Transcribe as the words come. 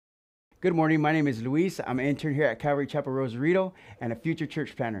Good morning. My name is Luis. I'm an intern here at Calvary Chapel, Rosarito, and a future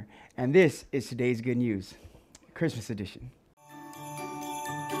church planner. And this is today's good news, Christmas edition.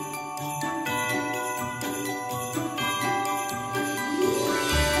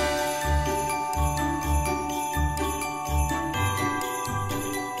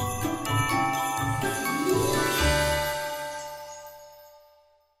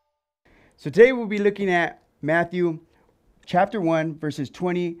 So today we'll be looking at Matthew chapter 1, verses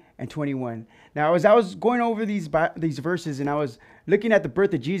 20 and 21. Now, as I was going over these verses and I was looking at the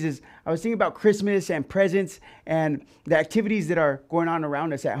birth of Jesus, I was thinking about Christmas and presents and the activities that are going on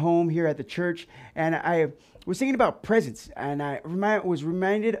around us at home, here at the church. And I was thinking about presents, and I was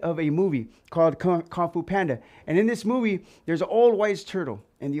reminded of a movie called Kung Fu Panda. And in this movie, there's an old wise turtle,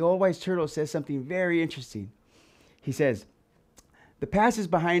 and the old wise turtle says something very interesting. He says, "The past is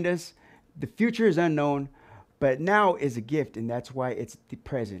behind us, the future is unknown, but now is a gift, and that's why it's the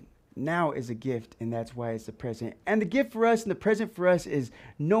present." Now is a gift, and that's why it's the present. And the gift for us and the present for us is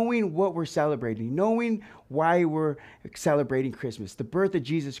knowing what we're celebrating, knowing why we're celebrating Christmas, the birth of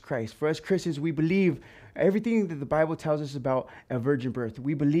Jesus Christ. For us Christians, we believe everything that the Bible tells us about a virgin birth.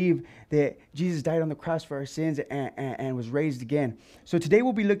 We believe that Jesus died on the cross for our sins and was raised again. So today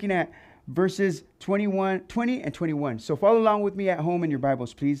we'll be looking at verses 20 and 21. So follow along with me at home in your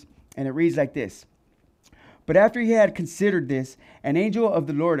Bibles, please. And it reads like this. "But after he had considered this, an angel of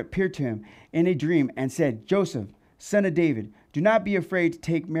the Lord appeared to him in a dream and said, 'Joseph, son of David, do not be afraid to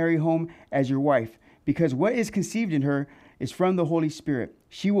take Mary home as your wife, because what is conceived in her is from the Holy Spirit.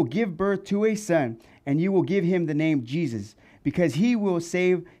 She will give birth to a son, and you will give him the name Jesus, because he will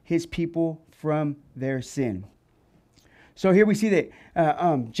save his people from their sin.'" So here we see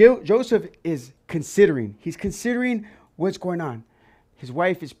that Joseph is considering. He's considering what's going on. His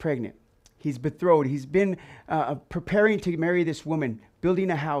wife is pregnant. He's betrothed. He's been preparing to marry this woman,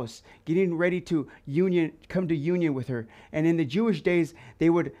 building a house, getting ready to come to union with her. And in the Jewish days, they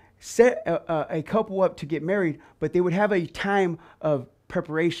would set a couple up to get married, but they would have a time of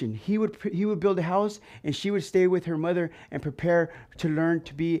preparation. He would build a house, and she would stay with her mother and prepare to learn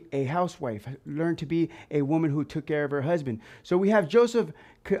to be a housewife, learn to be a woman who took care of her husband. So we have Joseph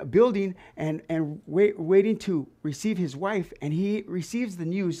building and waiting to receive his wife, and he receives the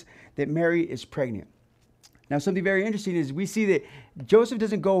news that Mary is pregnant. Now, something very interesting is we see that Joseph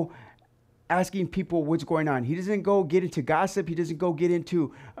doesn't go asking people what's going on. He doesn't go get into gossip. He doesn't go get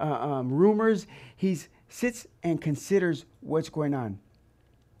into rumors. He sits and considers what's going on.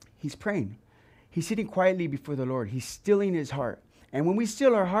 He's praying. He's sitting quietly before the Lord. He's stilling his heart. And when we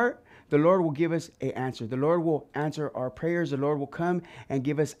still our heart, the Lord will give us an answer. The Lord will answer our prayers. The Lord will come and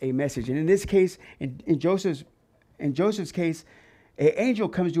give us a message. And in this case, in Joseph's case, an angel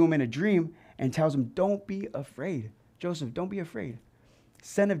comes to him in a dream and tells him, "Don't be afraid. Joseph, don't be afraid.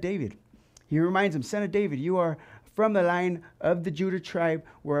 Son of David." He reminds him, "Son of David, you are from the line of the Judah tribe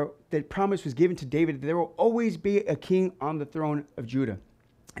where the promise was given to David that there will always be a king on the throne of Judah."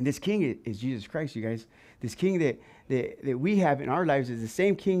 And this king is Jesus Christ, you guys. This king that we have in our lives is the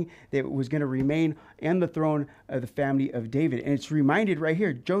same king that was going to remain on the throne of the family of David. And it's reminded right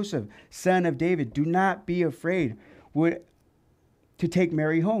here, Joseph, son of David, do not be afraid to take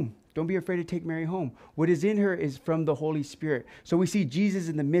Mary home. Don't be afraid to take Mary home. What is in her is from the Holy Spirit. So we see Jesus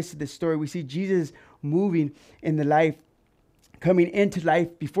in the midst of this story. We see Jesus moving in the life, coming into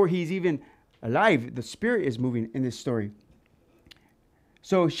life before he's even alive. The Spirit is moving in this story.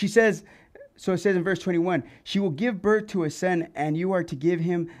 So it says in verse 21, "She will give birth to a son, and you are to give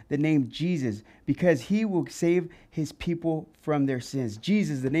him the name Jesus, because he will save his people from their sins."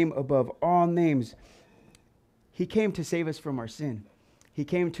 Jesus, the name above all names. He came to save us from our sin. He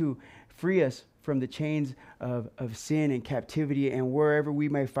came to free us from the chains of sin and captivity, and wherever we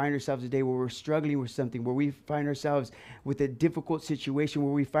may find ourselves today, where we're struggling with something, where we find ourselves with a difficult situation,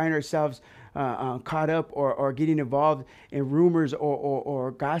 where we find ourselves caught up or getting involved in rumors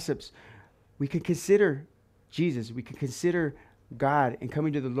or gossips, we can consider Jesus. We can consider God and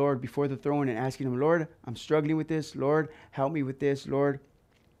coming to the Lord before the throne and asking him, "Lord, I'm struggling with this. Lord, help me with this. Lord,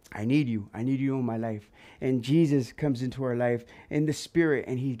 I need you. I need you in my life." And Jesus comes into our life in the Spirit,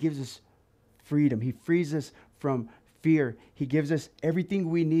 and he gives us freedom. He frees us from fear. He gives us everything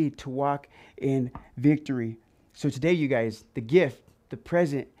we need to walk in victory. So today, you guys, the gift, the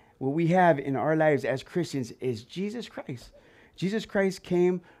present, what we have in our lives as Christians is Jesus Christ. Jesus Christ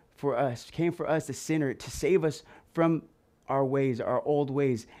came for us, the sinner, to save us from our ways, our old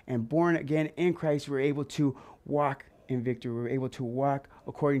ways. And born again in Christ, we're able to walk in victory. We're able to walk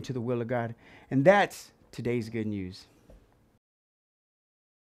according to the will of God. And that's today's good news.